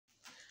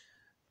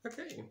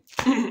Okay,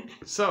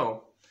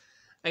 so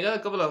I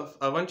got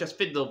a bunch of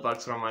speed duel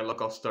packs from my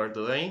local store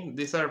today.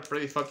 These are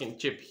pretty fucking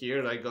cheap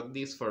here. I got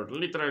these for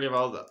literally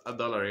about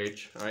 $1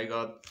 each. I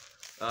got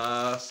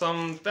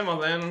some 10 of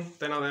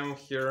them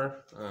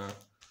here.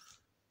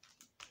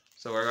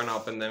 So we're gonna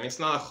open them. It's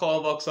not a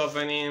whole box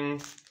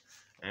opening.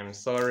 I'm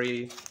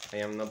sorry, I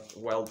am not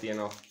wealthy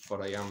enough,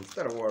 but I am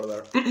their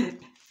warder.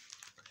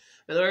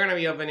 But we're gonna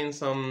be opening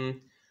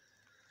some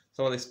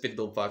of these speed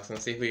duel packs and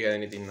see if we get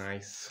anything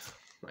nice.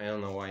 I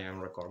don't know why I'm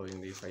recording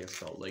this. I just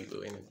felt like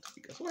doing it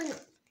because why not?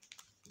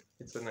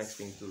 It's a nice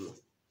thing to do.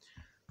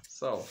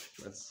 So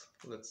let's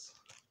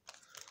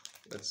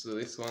do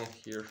this one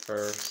here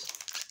first.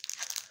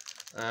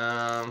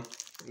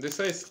 This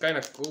is kind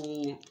of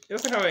cool. It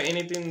doesn't have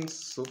anything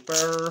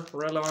super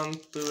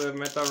relevant to the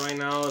meta right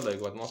now.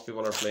 Like what most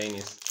people are playing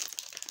is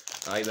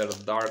either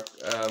dark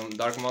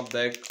mod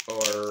deck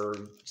or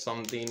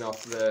something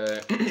of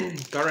the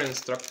current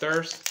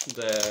structures,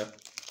 the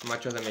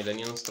Match of the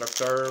Millennium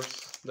structures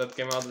that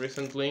came out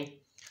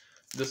recently.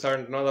 These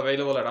are not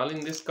available at all in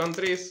this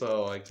country,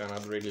 so I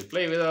cannot really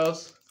play with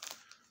those.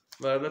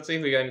 But let's see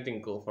if we get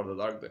anything cool for the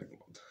dark deck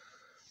mode.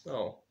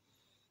 So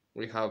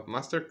we have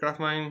Master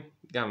Craftmine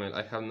Gamel.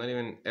 I have not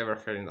even ever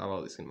heard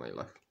about this in my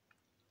life.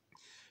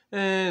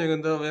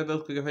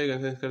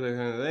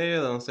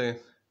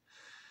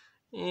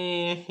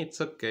 It's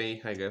okay,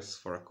 I guess,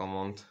 for a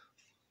command.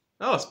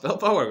 Oh, Spell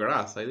Power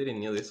Grass. I didn't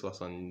know this was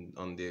on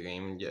the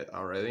game yet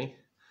already.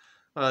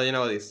 Well, you know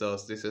what this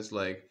does. This is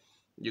like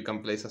you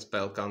can place a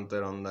spell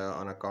counter on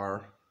a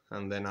card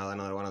and then add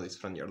another one of these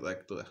from your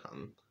deck to the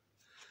hand.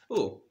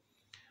 Ooh.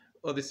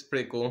 Oh, this is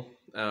pretty cool.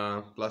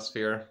 Plus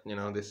fear, you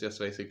know, this just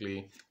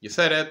basically you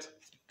set it,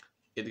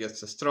 it gets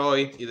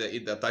destroyed,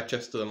 it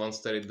attaches to the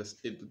monster it was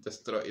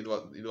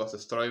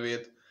destroyed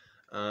with.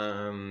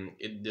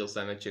 It deals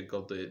damage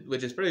equal to it,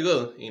 which is pretty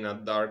good in a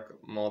dark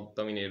mod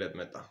dominated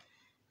meta,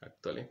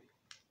 actually.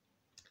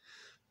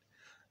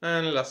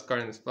 And last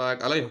card in this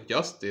pack, Ally of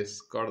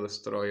Justice, Card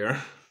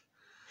Destroyer.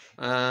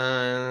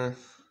 I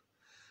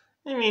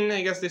mean,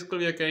 I guess this could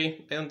be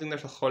okay. I don't think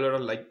there's a whole lot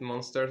of light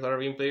monsters that are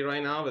being played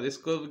right now, but this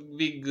could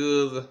be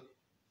good.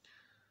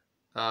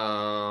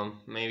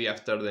 Maybe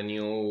after the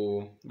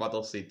new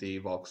Battle City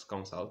box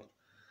comes out.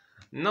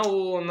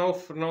 No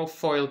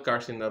foil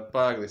cards in that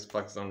pack. These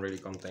packs don't really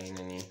contain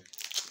any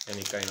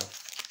kind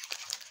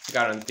of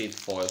guaranteed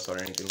foils or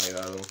anything like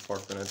that,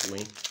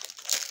 unfortunately.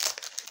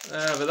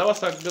 But that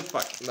was a good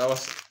pack.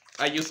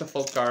 I used a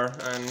full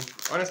card, and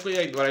honestly,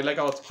 what I like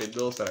about speed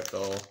duels that I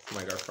told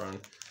my girlfriend,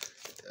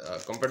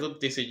 compared to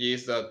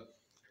TCGs, that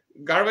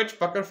garbage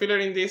packer filler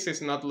in this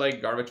is not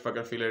like garbage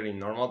packer filler in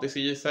normal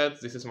TCG sets.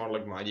 This is more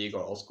like Magic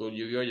or old school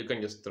Yu-Gi-Oh! You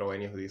can just throw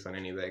any of these on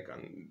any deck,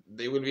 and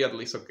they will be at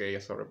least okay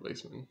as a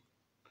replacement.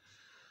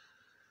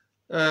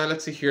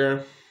 Let's see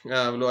here.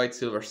 Blue-Eyed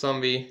Silver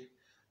Zombie.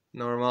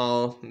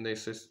 Normal.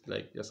 This is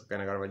like just a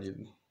kind of garbage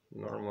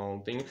normal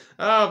thing.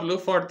 Blue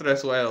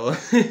Fortress Well.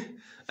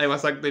 I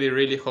was actually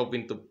really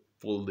hoping to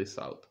pull this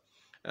out.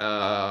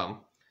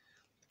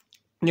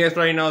 You guys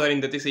probably know that in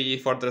the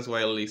TCG, Fortress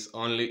Well was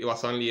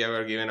only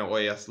ever given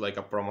away as like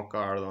a promo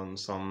card on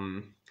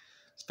some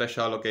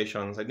special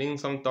occasions. I think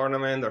some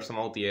tournament or some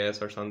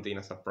OTS or something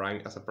as a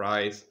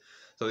prize.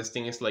 So this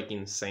thing is like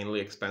insanely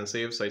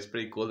expensive. So it's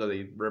pretty cool that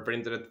they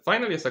reprinted it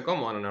finally as a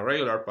common on a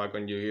regular pack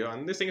on Yu-Gi-Oh!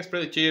 And this thing is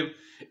pretty cheap.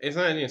 It's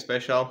not anything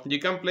special. You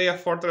can play a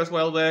Fortress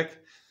Well deck.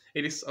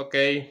 It is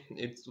okay.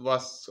 It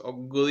was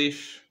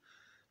goodish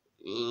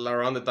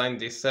around the time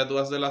this set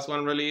was the last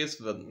one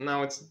released, but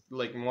now it's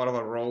like more of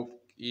a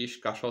rogue-ish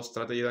casual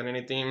strategy than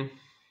anything.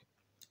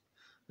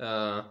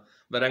 But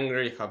I'm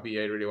really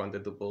happy. I really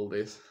wanted to pull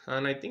this,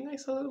 and I think I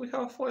saw that we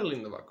have a foil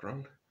in the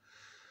background.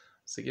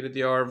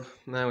 Security Orb.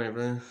 Now we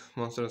have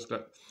monsters.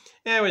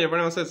 Yeah, when your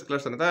opponent monster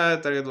declares an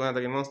attack, target one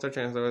attacking monster,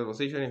 changes the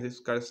position. If this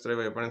card is destroyed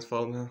by your opponent's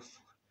fault,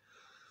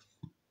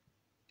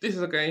 this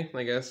is okay,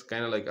 I guess.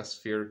 Kind of like a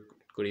Sphere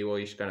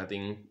Kuribo-ish kind of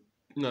thing.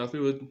 No, if we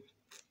would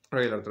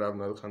regular trap,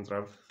 not hand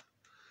trap.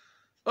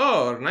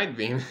 Oh, Night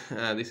Beam.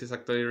 This is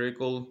actually really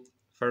cool.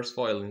 First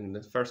foil in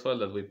the first foil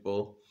that we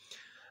pull.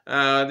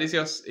 This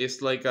just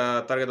is like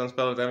a target on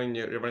spell having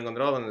your opponent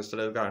control and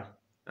destroy the card,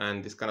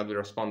 and this cannot be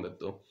responded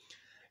to.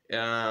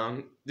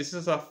 This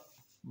is a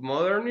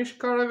modernish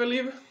card, I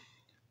believe.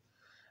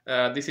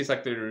 This is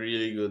actually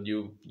really good.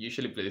 You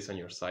usually play this on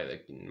your side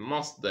deck in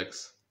most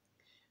decks,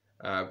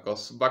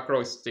 because back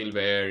row is still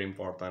very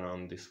important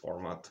on this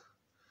format.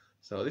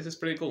 So this is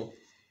pretty cool.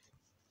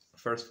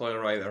 First foil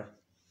rider.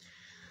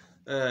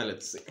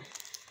 Let's see.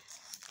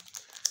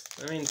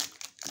 I mean,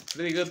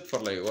 pretty good for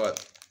like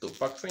what, 2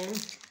 packs in?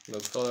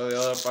 Let's go, the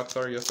other packs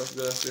are just as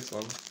good as this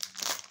one.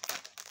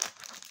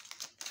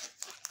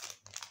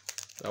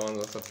 That one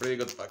was a pretty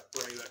good pack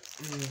right there.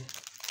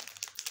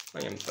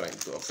 I am trying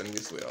to open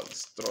this without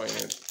destroying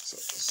it, so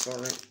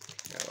sorry.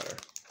 Yeah, whatever.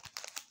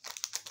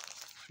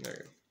 There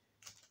you go.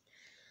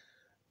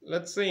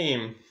 Let's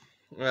see.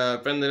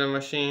 Pendulum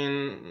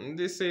Machine.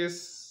 This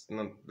is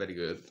not very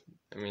good.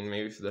 I mean,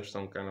 maybe if there's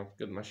some kind of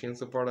good machine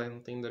support, I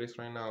don't think there is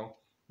right now.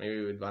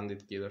 Maybe with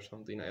Bandit Kid or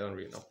something, I don't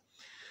really know.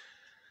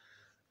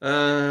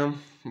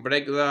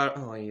 Breakdown.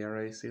 Oh, I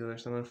already see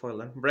there's another foil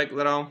there.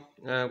 Breakdown.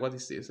 What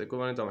is this?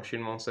 Equivalent to a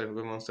machine monster.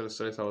 Good monster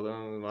stories about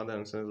them.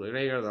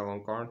 Later, that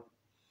one card.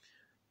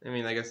 I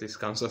mean, I guess this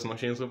counts as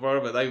machine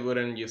support, but I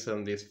wouldn't use it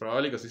on this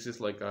probably because this is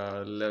like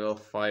a level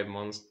 5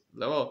 monster,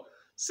 level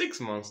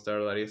 6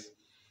 monster that is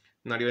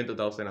not even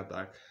 2000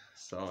 attack.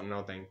 So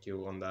no thank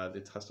you on that.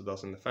 It has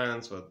 2000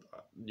 defense, but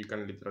you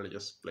can literally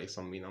just play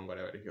some min on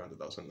whatever if you want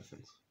 2000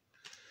 defense.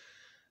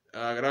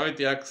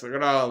 Gravity Axe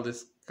Growl.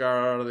 This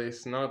card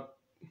is not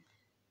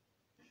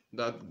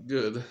that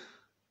good.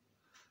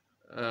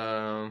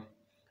 I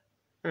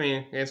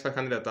mean, against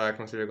 500 attack,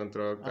 consider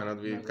control,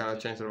 cannot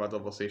change the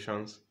battle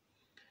positions.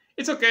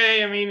 It's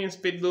okay. I mean, in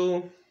Speed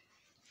Duel,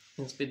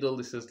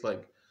 this is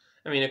like,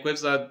 I mean,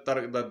 equips that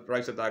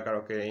drives attack are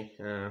okay.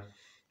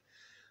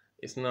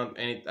 It's not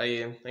any.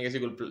 I guess you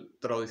could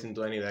throw this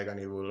into any deck and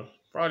it will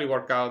probably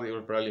work out. It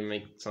will probably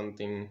make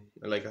something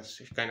like a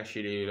kind of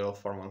shitty little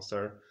 4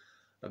 monster,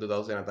 a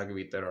 2000 attack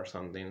beater or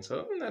something.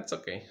 So that's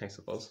okay, I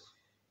suppose.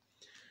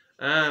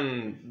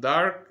 And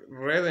Dark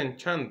Red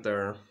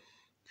Enchanter,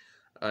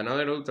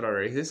 another ultra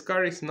rare. This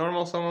card is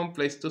normal. Someone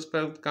plays 2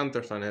 spell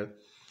counters on it.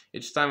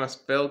 Each time a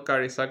spell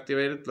card is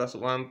activated, place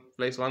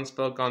 1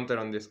 spell counter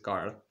on this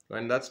card.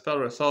 When that spell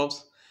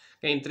resolves,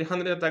 gain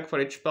 300 attack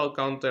for each spell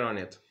counter on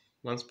it.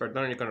 Once per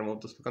turn, you can remove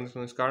 2 spell counters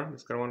from this card.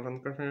 Discard 1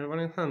 random card from your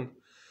opponent's hand.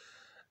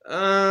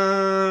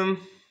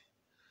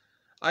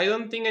 I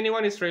don't think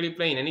anyone is really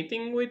playing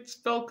anything with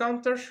spell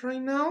counters right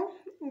now.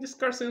 This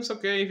card seems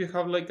okay if you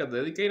have like a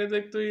dedicated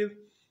deck to it.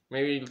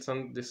 Maybe you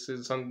could do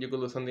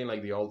something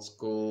like the old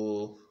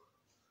school,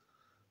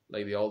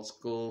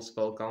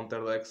 spell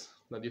counter decks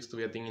that used to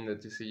be a thing in the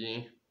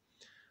TCG.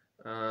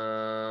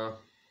 I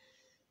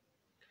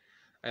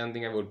don't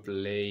think I would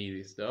play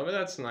this though, but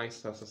that's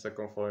nice as a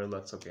second foil.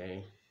 That's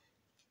okay.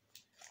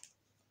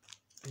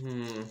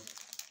 4-pack.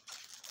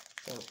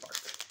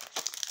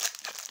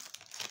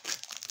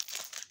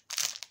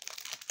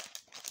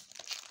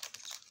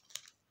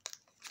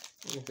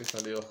 This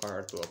is a little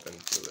hard to open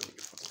through the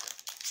big one.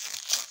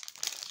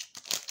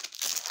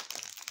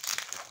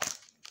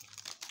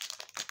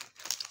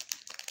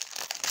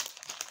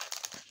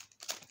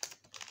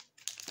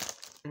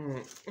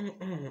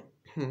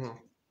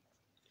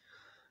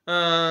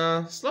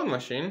 Slot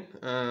Machine.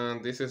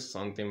 This is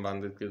something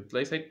Bandit Kid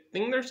plays. I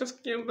think there's a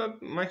skill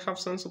that might have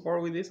some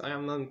support with this. I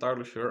am not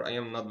entirely sure. I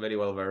am not very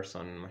well versed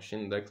on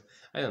machine decks.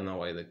 I don't know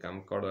why the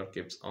camcorder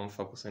keeps on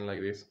focusing like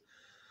this.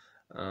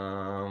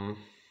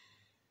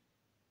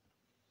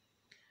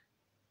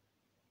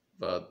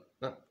 But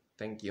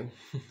thank you.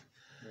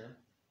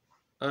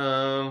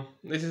 Yeah.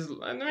 This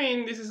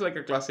is like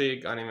a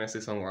classic anime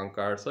season 1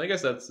 card, so I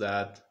guess that's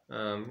that.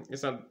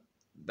 It's not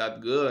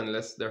that good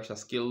unless there's a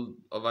skill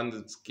of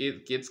Bandit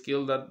Kid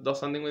skill that does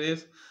something with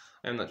this.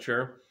 I'm not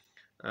sure.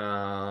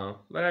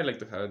 But I like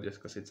to have it just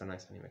because it's a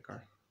nice anime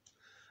card.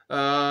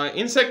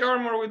 Insect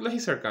Armor with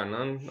Laser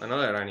Cannon,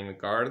 another anime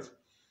card.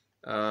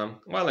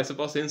 Well, I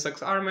suppose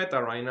insects are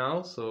meta right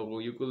now, so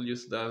you could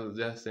use that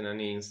just in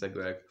any insect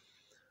deck.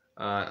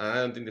 And I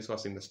don't think this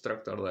was in the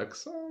Structure deck,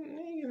 so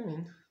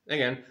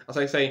again, as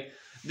I say,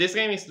 this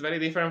game is very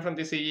different from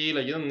TCG.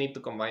 Like, you don't need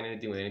to combine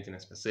anything with anything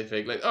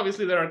specific. Like,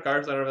 obviously there are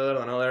cards that are better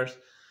than others,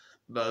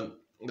 but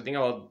the thing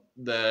about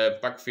the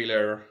pack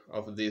filler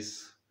of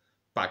these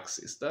packs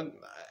is that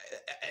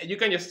you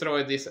can just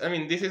throw this. I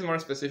mean, this is more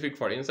specific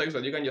for insects,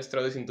 but you can just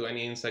throw this into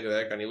any insect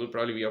deck and it will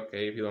probably be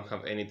okay if you don't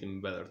have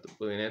anything better to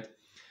put in it.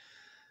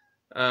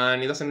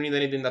 And it doesn't need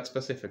anything that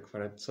specific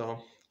for it,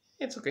 so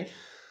it's okay.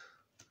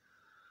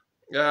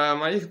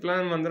 Magic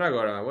Plant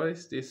Mandragora. What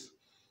is this?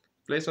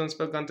 Place 1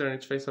 spell counter in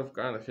each face of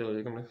card.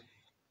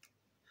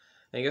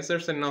 I guess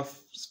there's enough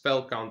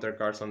spell counter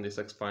cards on this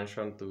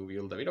expansion to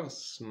build a bit of a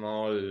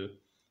small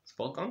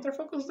spell counter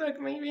focus deck,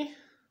 maybe?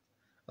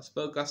 A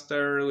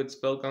spellcaster with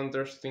spell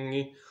counters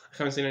thingy. I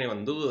haven't seen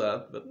anyone do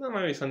that, but that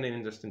might be something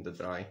interesting to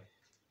try.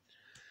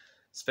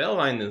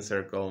 Spellbinding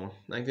Circle.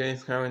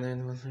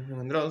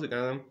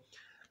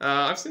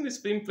 I've seen this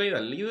being played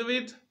a little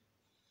bit.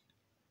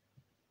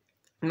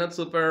 Not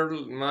super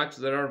much.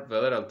 There are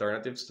better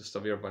alternatives to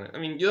stop your opponent. I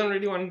mean, you don't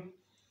really want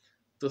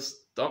to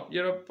stop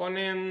your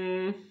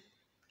opponent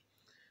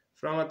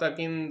from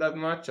attacking that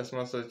much as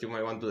you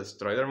might want to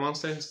destroy their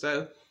monster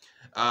instead.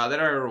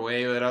 There are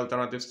way better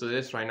alternatives to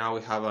this. Right now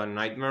we have a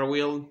Nightmare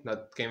Wheel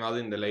that came out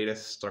in the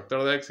latest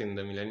Structure decks, in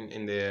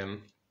the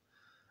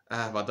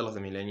Battle of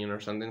the Millennium or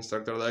something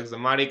Structure decks. The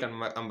Marik and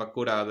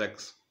Bakura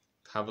decks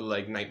have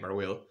like Nightmare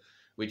Wheel,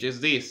 which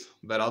is this,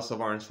 but also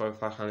burns for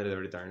 500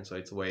 every turn, so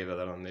it's way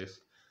better than this.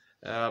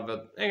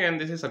 But again,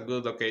 this is a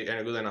good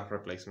enough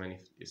replacement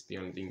if it's the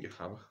only thing you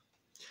have.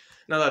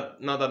 Not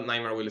that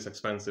Nightmare Wheel is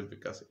expensive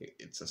because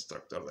it's a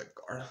Structure deck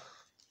card.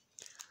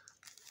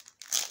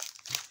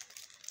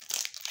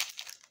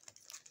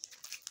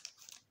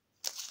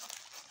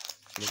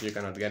 If you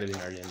cannot get it in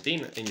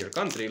Argentina, in your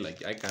country,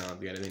 like I cannot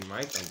get it in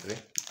my country,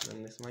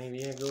 then this might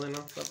be a good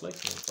enough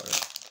replacement for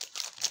it.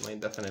 It might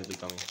definitely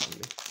come in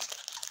handy.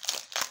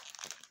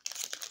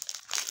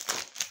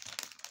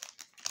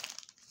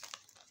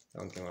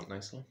 That came out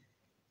nicely.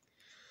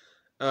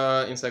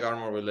 Insect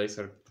armor with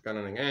laser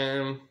cannon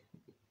again.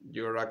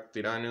 Jurak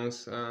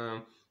Tyrannus.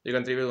 You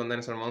can tribute one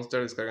dinosaur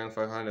monster, discarding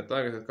 500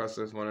 attack. It costs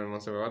one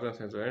monster per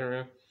battle into the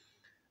area.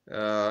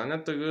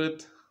 Not too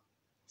good.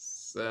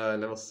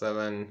 Level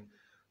 7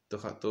 to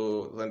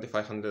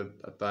 2500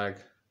 attack.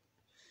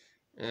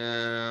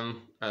 I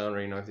don't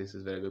really know if this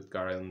is a very good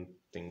card. I don't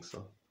think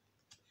so.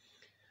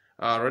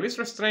 Release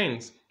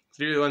Restraints.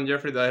 Tribute one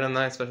Jeffrey the Iron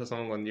Knight, special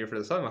summon one Jeffrey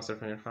the Swordmaster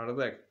from your hard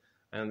deck.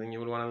 I don't think you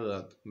will want to do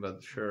that,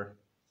 but sure.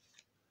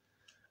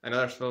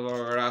 Another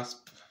Spellboard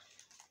Grasp.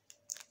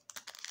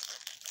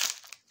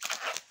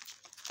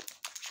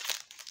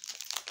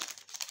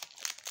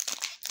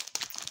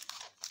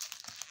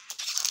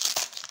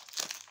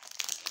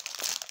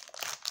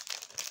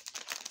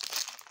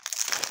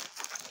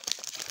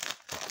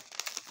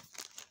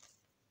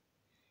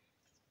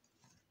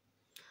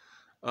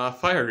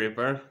 Fire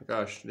Reaper.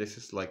 Gosh, this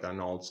is like an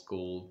old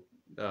school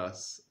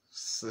first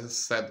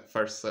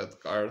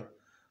set card.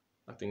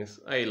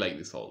 I like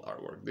this old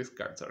artwork. These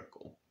cards are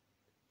cool.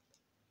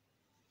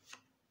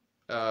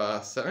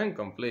 7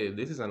 complete.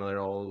 This is another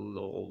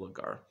old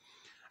card.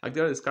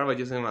 Activate this card by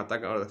using an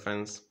attack or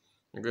defense.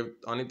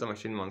 Equipped only to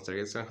machine monster.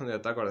 Gets 700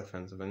 attack or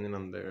defense, depending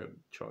on their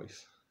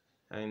choice.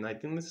 And I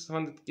think this is a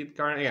 100 kit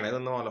card. Again, I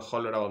don't know a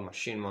whole lot about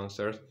machine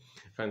monsters.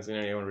 Fans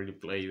didn't even really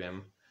play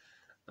them.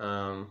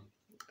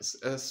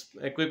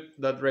 Equip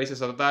that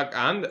raises attack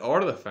and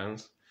or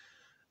defense.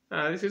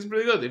 This is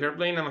pretty good. If you're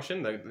playing a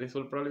machine deck, this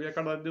will probably be a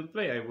card that you'll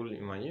play, I will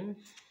imagine.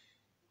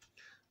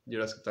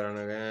 Jurassic Tyrant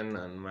again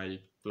and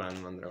Magic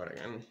Plant Mandragora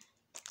again.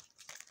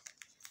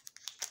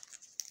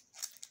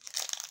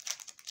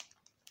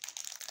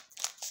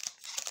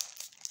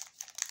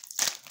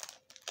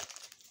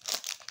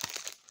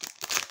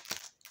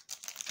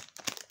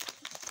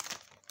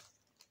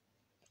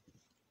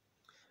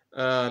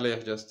 Lay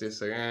of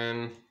Justice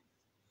again.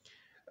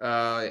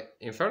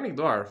 Infernic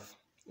Dwarf.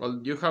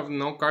 Well, you have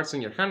no cards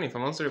in your hand. If a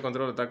monster you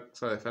control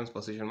attacks a defense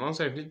position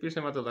monster, if it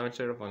pierces metal damage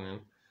to your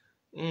opponent.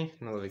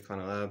 Not a big fan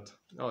of that.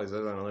 Oh, is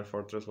that another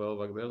Fortress Well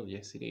back there?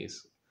 Yes, it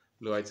is.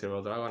 Blue-Eyed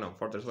Silver Dragon and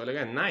Fortress Well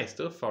again. Nice,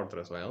 2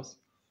 Fortress Wells.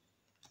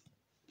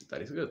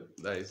 That is good.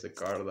 That is the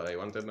card that I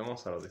wanted the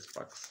most out of these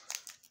packs.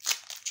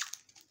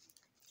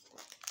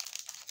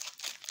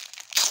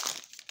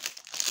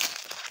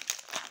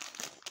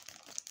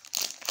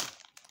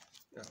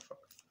 Oh, fuck.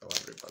 I want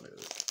to repel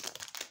it.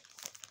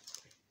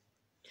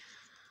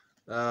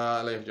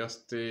 Lay of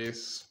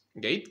Justice.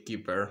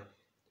 Gatekeeper.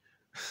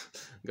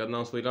 God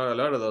knows we got a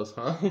lot of those,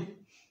 huh?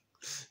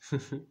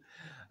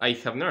 I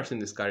have never seen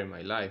this card in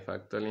my life,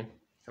 actually.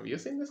 Have you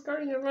seen this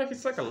card in your life?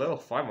 It's like a level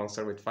 5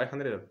 monster with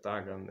 500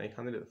 attack and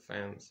 800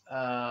 defense.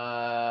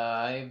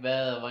 I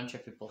bet a bunch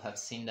of people have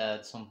seen that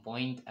at some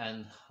point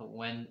and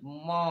went,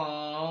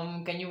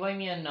 Mom, can you buy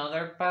me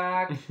another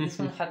pack? This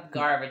one had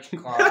garbage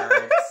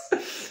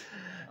cards.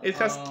 It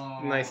has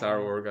nice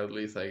artwork, at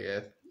least, I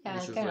guess. Yeah,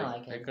 I kind of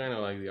like it. I kind of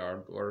like the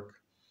artwork.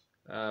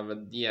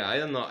 But yeah, I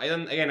don't know. I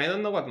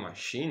don't know what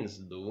machines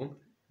do,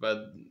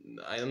 but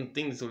I don't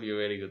think this will be a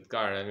very good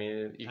card. I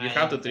mean, if you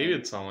have to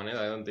tribute someone,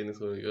 I don't think this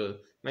will be good.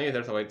 Maybe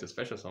there's a way to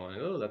special summon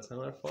it. Oh, that's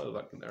another foil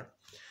back in there.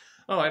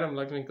 Oh, Item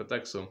Blackling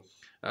Kotetsu.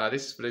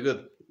 This is pretty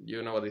good.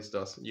 You know what this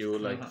does. You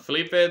like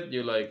flip it,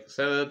 you like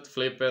set it,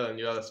 flip it, and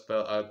you add a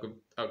spell,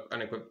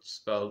 an equipped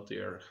spell to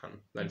your hand.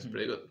 That is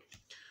pretty good.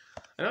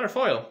 Another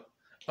foil.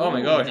 Oh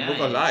my gosh, nice. Book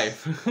of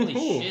Life. Holy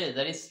shit,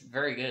 that is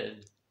very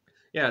good.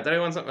 Yeah, that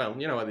one's, well,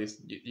 you know what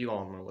this, you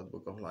all know what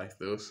Book of Life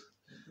does.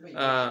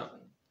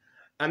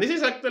 And this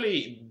is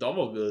actually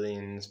double good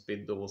in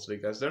speed doubles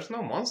because there's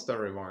no monster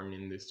reborn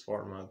in this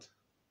format.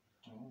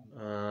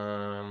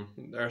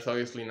 There's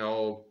obviously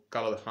no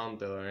Call of the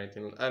Haunted or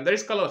anything. And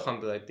there's Call of the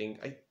Haunted, I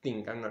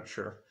think, I'm not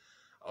sure.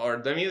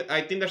 Or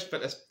I think there's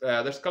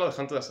Call of the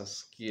Haunted as a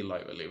skill,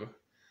 I believe.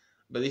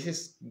 But this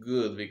is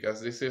good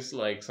because this is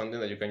like something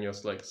that you can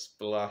just like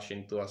splash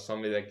into a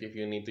zombie deck if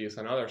you need to use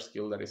another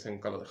skill that is in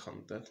Call of the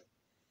Haunted.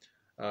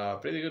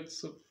 Pretty good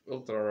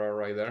ultra rare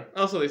right there.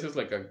 Also, this is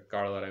like a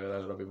card that I bet a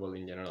lot of people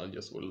in general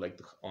just would like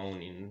to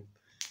own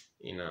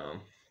in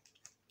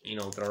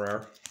ultra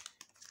rare.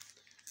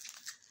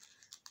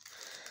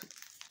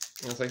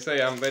 As I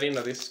say, I'm betting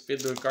that these speed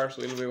duel cards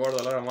will be worth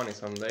a lot of money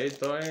someday.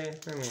 So I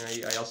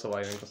also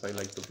buy them because I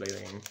like to play the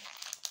game.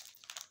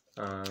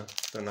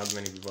 So not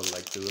many people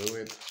like to do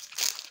it.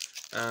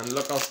 And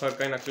locals are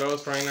kind of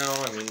closed right now.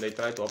 I mean, they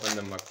try to open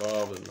them back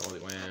up, but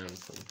nobody went.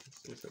 So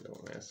it's a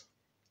little mess.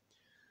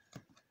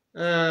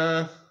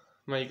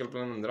 Magical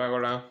Plant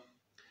Mandragora.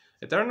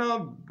 Eternal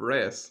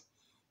Breath.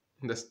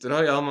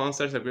 Destroy all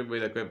monsters equipped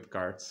with equipped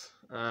cards.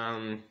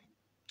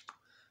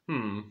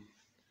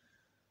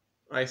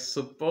 I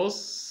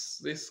suppose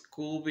this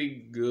could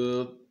be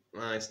good.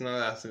 It's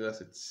not as good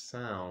as it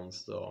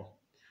sounds, though.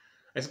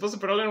 I suppose the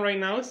problem right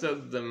now is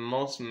that the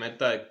most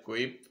meta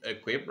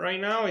equip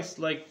right now is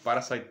like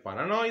Parasite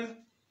Paranoid,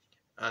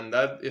 and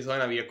that is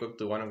gonna be equipped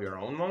to one of your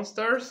own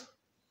monsters.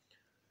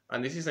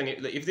 And this is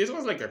if this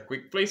was like a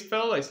quick play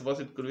spell, I suppose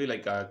it could be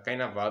like a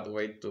kind of bad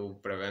way to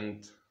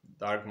prevent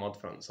dark mode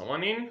from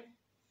summoning,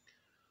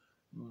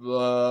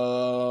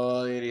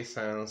 but it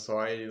isn't, so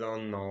I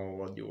don't know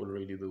what you would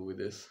really do with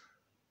this.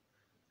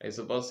 I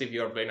suppose if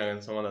you are playing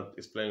against someone that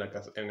is playing like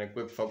an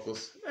equip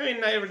focus, I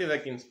mean, every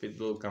deck in Speed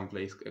Duel can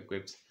play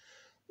equips.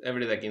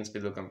 Every deck in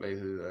Speed Duel can play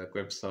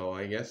equips, so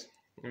I guess.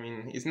 I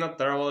mean, it's not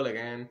terrible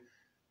again,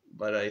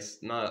 but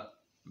it's not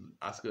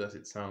as good as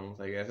it sounds,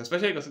 I guess.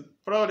 Especially because it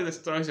probably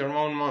destroys your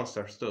own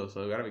monsters too,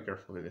 so you gotta be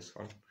careful with this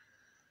one.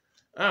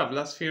 Ah,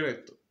 Blast Fury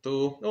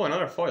 2. Oh,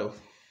 another foil.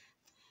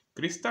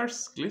 Crystal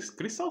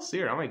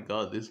Seer. Oh my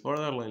god, this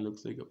borderline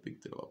looks like a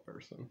picture of a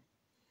person.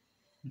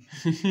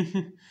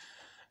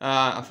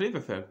 A flip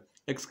effect.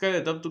 Exile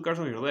the top 2 cards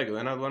of your deck,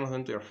 then add one of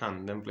them to your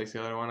hand, then place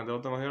the other one at the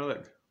bottom of your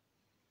deck.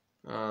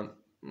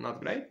 Not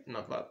great,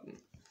 not bad.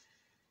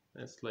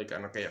 It's like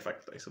an okay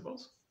effect, I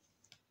suppose.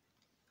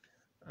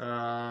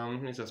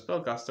 It's a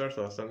spellcaster,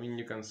 so does that mean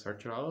you can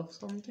search it out of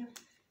something?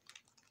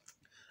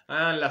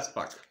 And last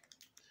pack.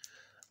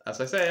 As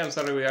I say, I'm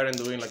sorry we aren't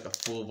doing like a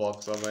full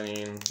box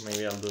opening.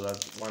 Maybe I'll do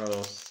that one of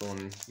those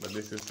soon. But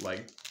this is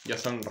like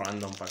just some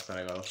random packs that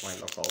I got off my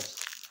locals.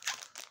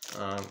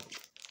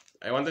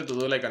 I wanted to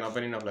do like an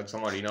opening of like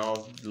some Arena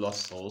of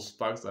Lost Souls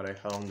packs that I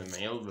had on the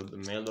mail, but the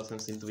mail doesn't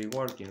seem to be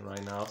working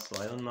right now,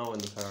 so I don't know when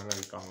those are gonna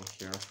be coming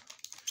here.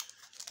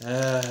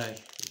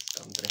 This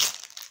country.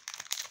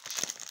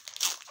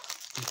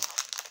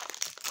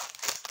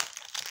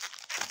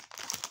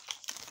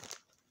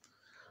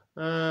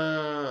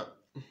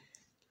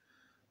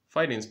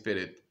 Fighting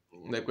Spirit.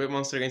 The equip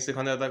monster gains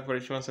 200 attack for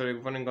each monster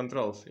your opponent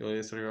controls. You will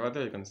destroy your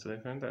battle, you can destroy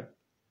different attack.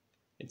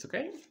 It's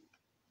okay.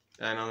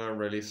 Another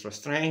release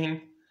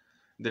restrain.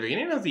 The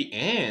beginning of the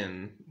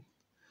end.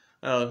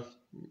 Well,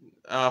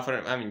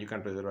 I mean, you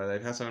can't read it right.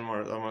 It has 7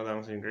 more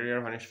damage in your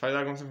rear, vanish 5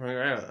 dark monsters from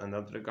your area, and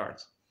out 3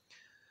 cards.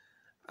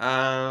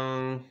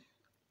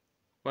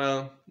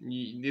 Well,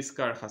 this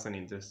card has an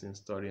interesting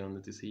story on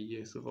the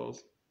TCG, I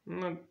suppose.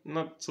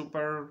 Not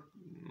super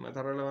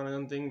meta relevant, I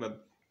don't think,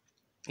 but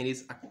it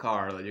is a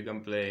card that you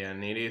can play,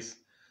 and it is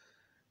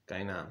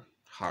kind of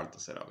hard to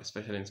set up,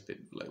 especially in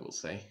Speed, I will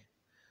say.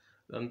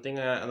 I don't think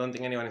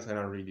anyone is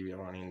gonna really be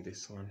running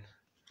this one.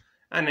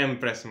 An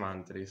Empress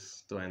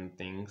Mantris to end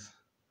things.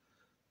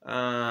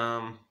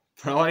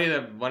 Probably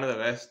one of the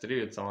best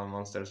tribute summon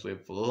monsters we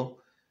pull.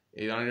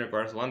 It only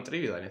requires 1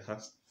 tribute and it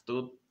has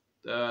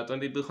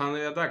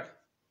 2200 attack.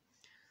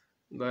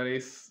 That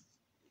is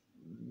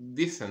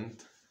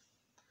decent.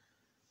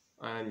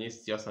 And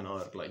it's just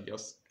another like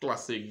just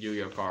classic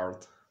Yu-Gi-Oh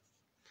card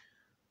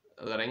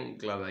that I'm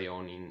glad I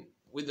own in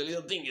with the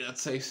little thingy that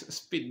says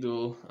Speed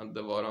Duel at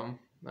the bottom.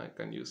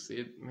 Can you see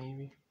it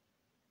maybe?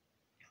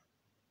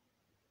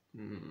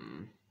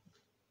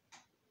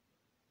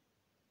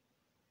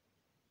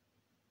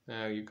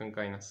 You can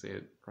kind of see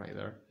it right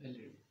there.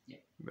 Yeah.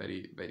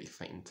 Very, very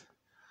faint.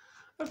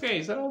 Okay,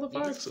 is that all the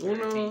packs? 1,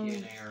 2,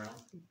 3,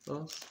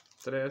 4,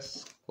 5, 6,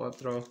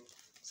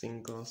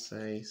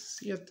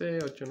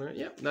 7, 8, 9.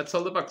 Yeah, that's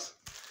all the packs.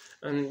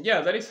 And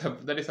yeah, that is a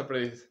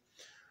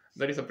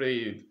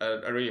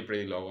really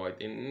pretty logo, I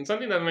think.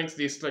 Something that makes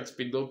these like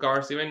Speed Duel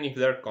cards, even if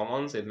they're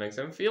commons, it makes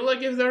them feel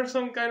like if there's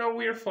some kind of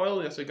weird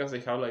foil, just because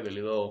they have like the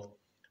little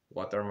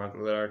watermark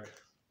there.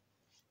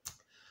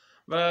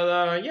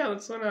 But yeah,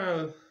 that's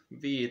gonna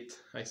be it,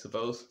 I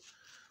suppose.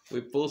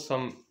 We pulled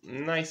some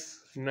nice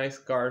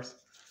cards.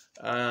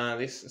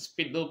 These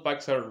Speed Duel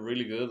packs are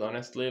really good,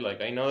 honestly.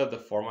 Like, I know that the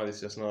format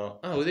is just not...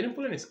 Oh, we didn't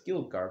pull any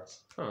skill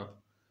cards. Huh.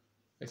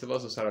 I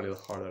suppose those are a little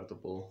harder to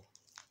pull.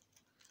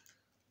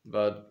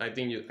 But I'm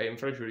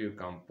pretty sure you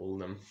can pull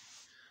them.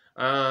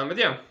 But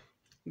yeah,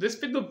 these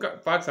Speed Duel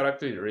packs are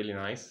actually really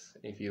nice.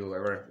 If you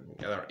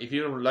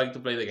like to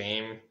play the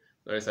game,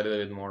 there is a little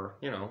bit more,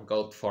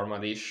 GOAT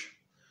format-ish.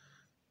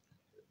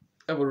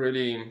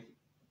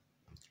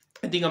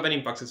 I think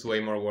opening packs is way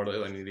more worth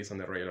it than it is on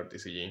the regular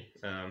TCG.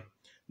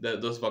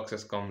 Those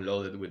boxes come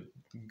loaded with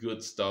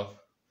good stuff.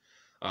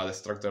 The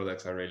structure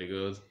decks are really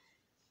good.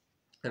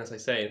 And as I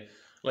said,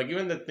 like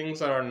even the things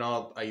that are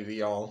not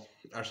ideal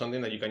are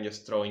something that you can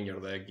just throw in your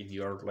deck if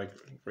you're like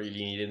really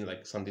needing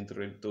like something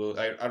to do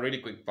a really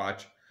quick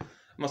patch.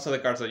 Most of the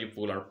cards that you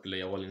pull are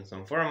playable in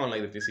some form,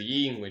 unlike the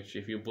TCG, in which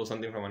if you pull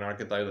something from an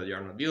archetype that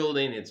you're not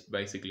building, it's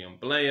basically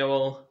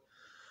unplayable.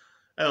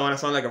 I don't want to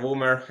sound like a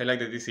boomer. I like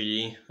the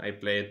TCG. I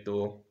play it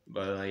too,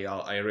 but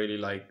I really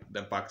like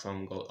the packs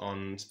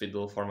on Speed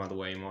Duel format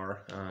way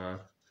more.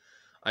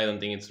 I don't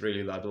think it's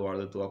really that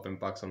worth it to open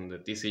packs on the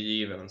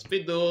TCG, but on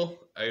Speed Duel,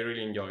 I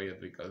really enjoy it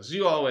because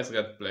you always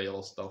get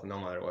playable stuff no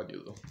matter what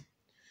you do.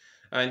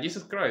 And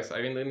Jesus Christ,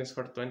 I've been doing this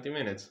for 20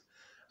 minutes.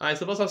 I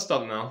suppose I'll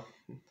stop now.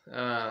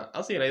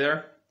 I'll see you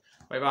later.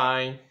 Bye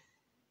bye.